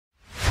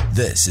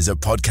This is a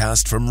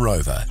podcast from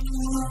Rover.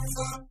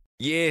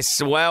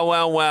 Yes,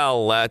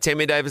 well.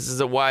 Tammy Davis is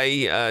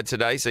away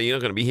today, so you're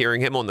not going to be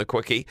hearing him on the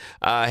Quickie.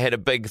 Had a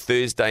big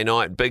Thursday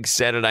night, big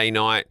Saturday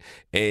night,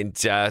 and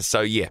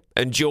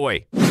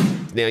enjoy.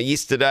 Now,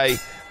 yesterday,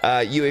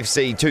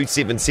 UFC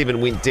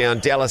 277 went down,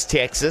 Dallas,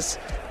 Texas,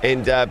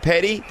 and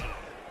Paddy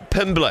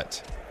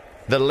Pimblett,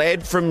 the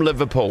lad from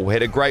Liverpool,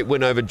 had a great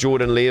win over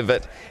Jordan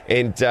Leavitt,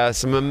 and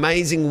some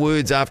amazing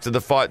words after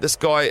the fight. This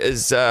guy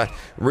is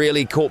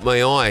really caught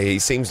my eye. He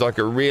seems like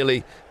a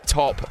really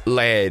top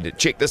lad.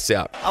 Check this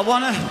out. I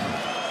want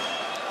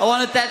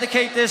to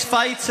dedicate this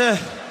fight to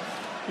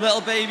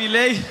little baby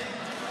Lee,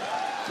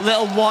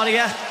 little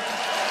warrior.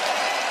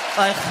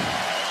 Like,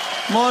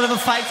 more of a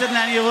fighter than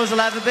any of us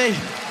will ever be.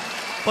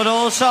 But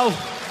also,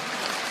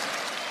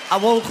 I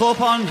woke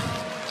up on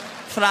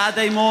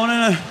Friday morning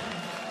at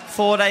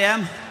 4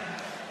 a.m.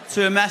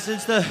 to a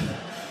message that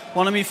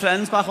one of my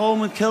friends back home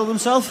had killed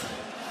himself.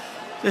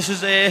 This was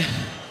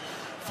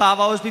 5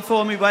 hours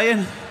before me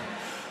weigh-in.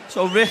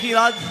 So Ricky,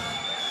 lad,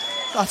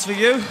 that's for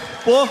you.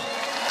 But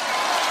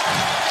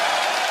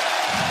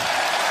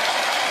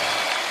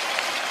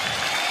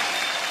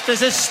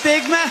there's a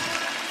stigma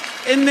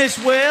in this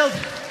world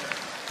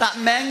that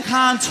men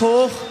can't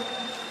talk.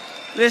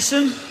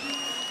 Listen,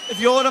 if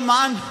you're a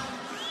man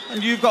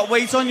and you've got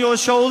weight on your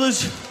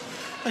shoulders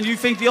and you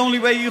think the only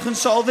way you can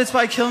solve it is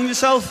by killing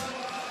yourself,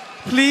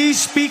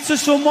 please speak to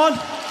someone.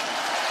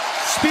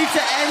 Speak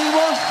to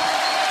anyone.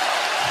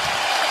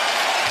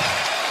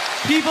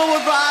 People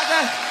would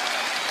rather,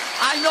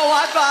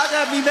 I'd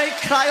rather me mate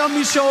cry on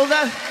my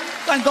shoulder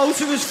than go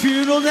to his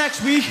funeral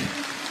next week.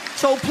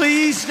 So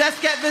please, let's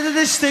get rid of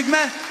this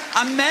stigma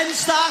and men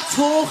start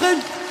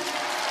talking.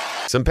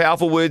 Some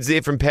powerful words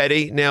there from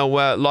Paddy. Now,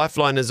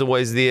 Lifeline is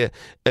always there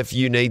if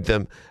you need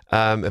them.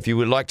 If you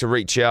would like to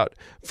reach out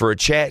for a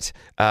chat,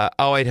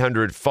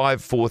 0800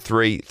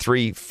 543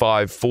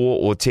 354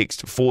 or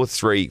text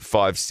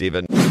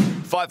 4357.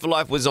 Fight for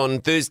Life was on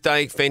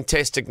Thursday.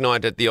 Fantastic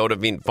night at the old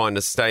Event Finder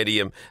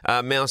Stadium.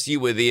 Mouse, you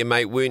were there,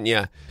 mate, weren't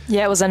you?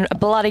 Yeah, it was a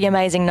bloody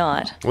amazing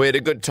night. We had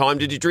a good time.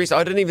 Did you dress?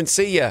 I didn't even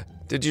see you.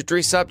 Did you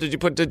dress up? Did you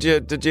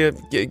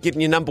get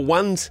in your number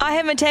ones? I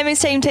have my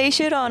Tammy's Team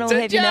T-shirt on, I'll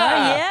have you know.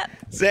 Yeah.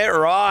 Is that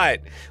right?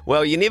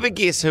 Well, you never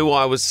guess who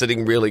I was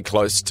sitting really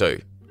close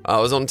to. I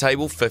was on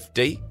table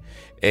 50,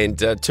 and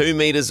 2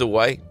 metres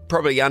away,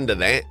 probably under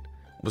that,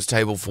 was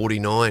table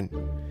 49.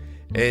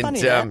 And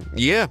Funny,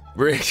 yeah,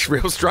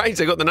 real strange.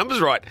 I got the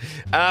numbers right.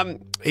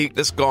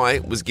 This guy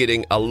was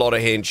getting a lot of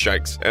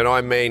handshakes, and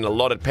I mean a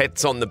lot of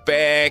pats on the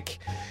back.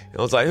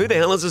 I was like, who the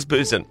hell is this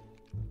person?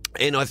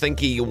 And I think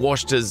he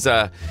washed his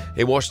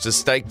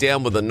steak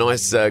down with a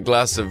nice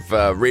glass of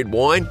red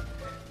wine.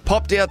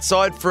 Popped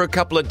outside for a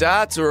couple of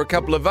darts or a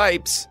couple of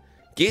vapes.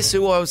 Guess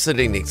who I was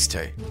sitting next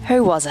to?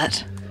 Who was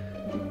it?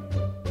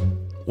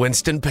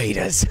 Winston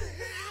Peters.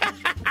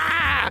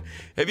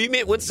 Have you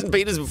met Winston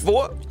Peters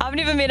before? I've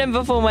never met him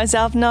before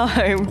myself, no.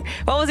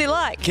 What was he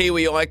like?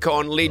 Kiwi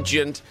icon,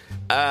 legend.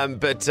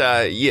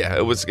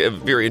 It was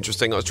very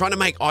interesting. I was trying to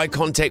make eye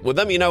contact with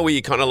him, you know, where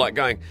you're kind of like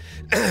going,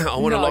 I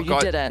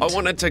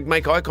wanted to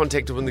make eye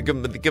contact with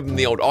him, give him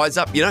the old eyes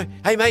up, you know.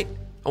 Hey, mate.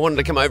 I wanted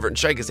to come over and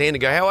shake his hand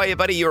and go, how are you,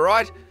 buddy? You all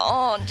right?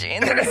 Oh,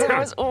 Jen, that is the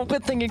most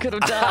awkward thing you could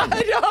have done.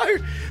 I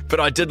know.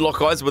 But I did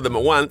lock eyes with him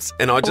at once,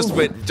 and I just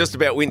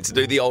about went to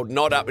do the old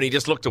nod up, and he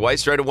just looked away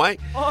straight away.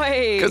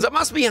 Because it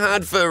must be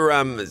hard for,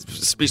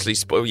 especially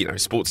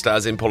sports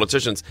stars and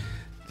politicians.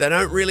 They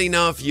don't really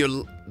know if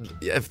you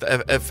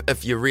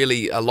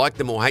really like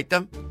them or hate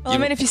them. Well, I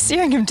mean, if you're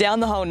staring him down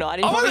the whole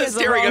night, I wasn't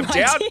staring him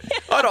down.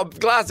 I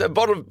had a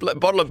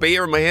bottle of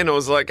beer in my hand. I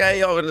was like,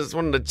 hey, I just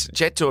wanted to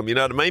chat to him, you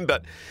know what I mean?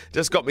 But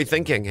just got me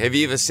thinking, have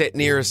you ever sat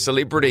near a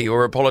celebrity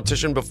or a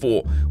politician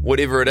before?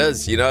 Whatever it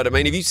is, you know what I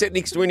mean? Have you sat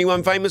next to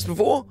anyone famous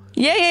before?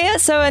 Yeah.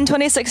 So in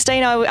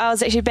 2016, I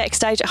was actually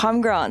backstage at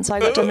Homegrown, so I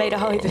got to meet a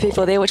whole heap of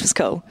people there, which was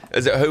cool.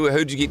 Is it who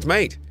did you get to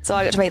meet? So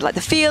I got to meet like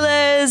the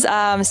Feelers,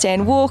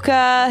 Stan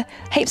Walker,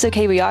 heaps of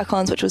Kiwi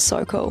icons, which was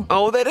so cool.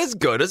 Oh, that is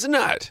good, isn't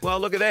it?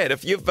 Well, look at that.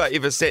 If you've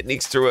ever sat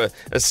next to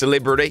a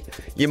celebrity,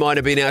 you might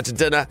have been out to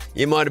dinner,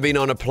 you might have been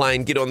on a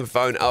plane, get on the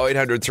phone,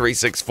 0800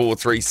 364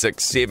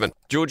 367.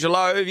 George,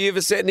 hello, have you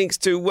ever sat next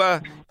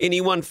to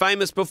anyone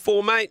famous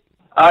before, mate?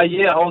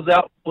 Yeah, I was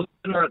out for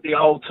dinner at the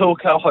old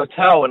Tuakau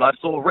Hotel and I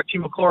saw Richie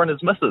McCaw and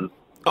his missus.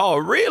 Oh,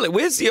 really?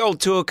 Where's the old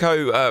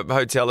Tuakau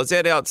Hotel? Is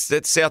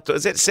that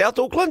South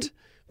Auckland?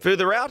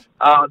 Further out?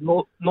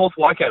 North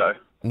Waikato.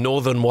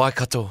 Northern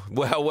Waikato.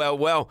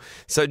 Well.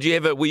 So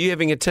were you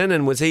having a tin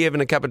and was he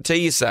having a cup of tea,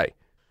 you say?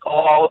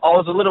 Oh, I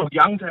was a little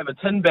young to have a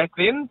tin back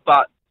then,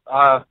 but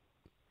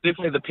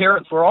definitely the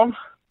parents were on.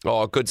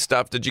 Oh, good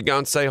stuff. Did you go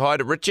and say hi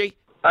to Richie?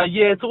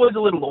 Yeah, it's always a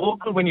little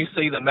awkward when you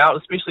see them out,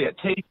 especially at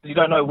tea. You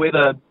don't know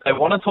whether they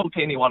want to talk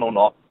to anyone or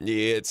not.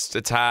 Yeah,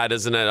 it's hard,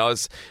 isn't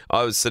it?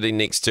 I was sitting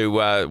next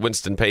to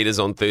Winston Peters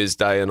on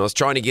Thursday, and I was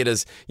trying to get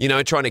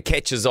trying to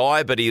catch his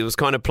eye, but he was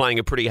kind of playing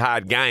a pretty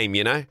hard game,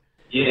 you know.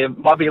 Yeah,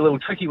 might be a little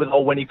tricky with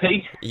old Winnie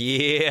P.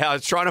 Yeah, I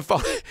was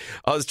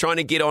trying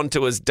to get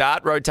onto his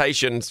dart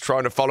rotations,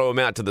 trying to follow him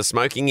out to the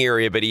smoking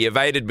area, but he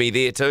evaded me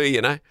there too,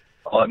 you know.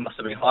 Oh, I must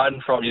have been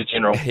hiding from you,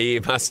 General.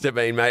 He must have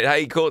been, mate.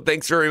 Hey, cool.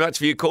 Thanks very much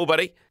for your call,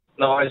 buddy.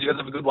 No worries, you guys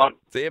have a good one.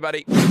 See you,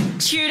 buddy.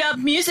 Queued up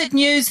music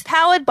news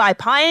powered by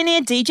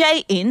Pioneer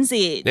DJ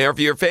NZ. Now, if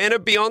you're a fan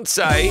of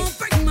Beyonce,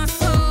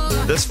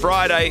 this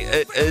Friday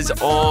it is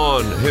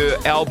on. Her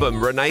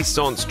album,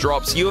 Renaissance,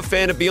 drops. You a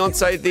fan of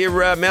Beyonce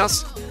there,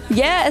 Mouse?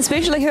 Yeah,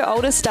 especially her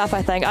older stuff,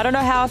 I think. I don't know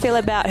how I feel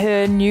about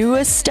her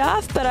newest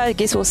stuff, but I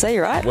guess we'll see,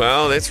 right?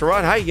 Well, that's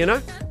right. Hey, you know,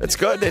 it's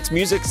good. That's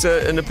music's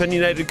an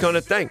opinionated kind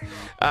of thing.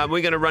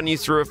 We're going to run you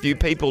through a few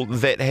people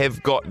that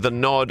have got the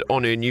nod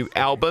on her new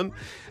album,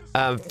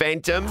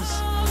 Phantoms.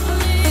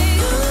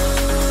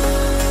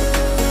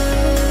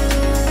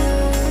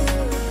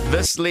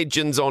 This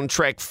Legend's on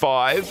track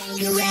 5.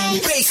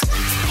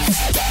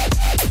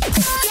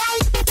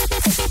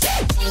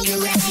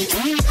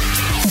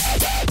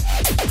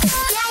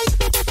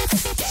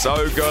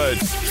 So good.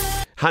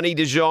 Honey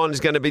Dijon is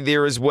going to be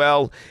there as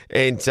well,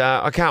 and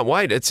I can't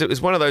wait.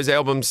 It's one of those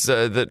albums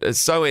that is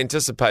so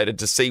anticipated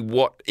to see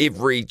what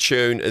every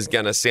tune is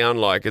going to sound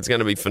like. It's going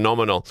to be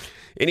phenomenal.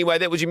 Anyway,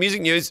 that was your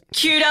music news.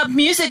 Queued up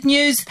music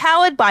news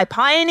powered by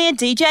Pioneer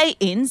DJ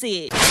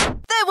NZ.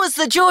 That was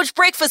the George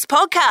Breakfast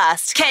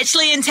Podcast. Catch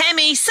Lee and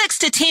Tammy 6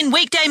 to 10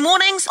 weekday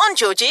mornings on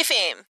George FM.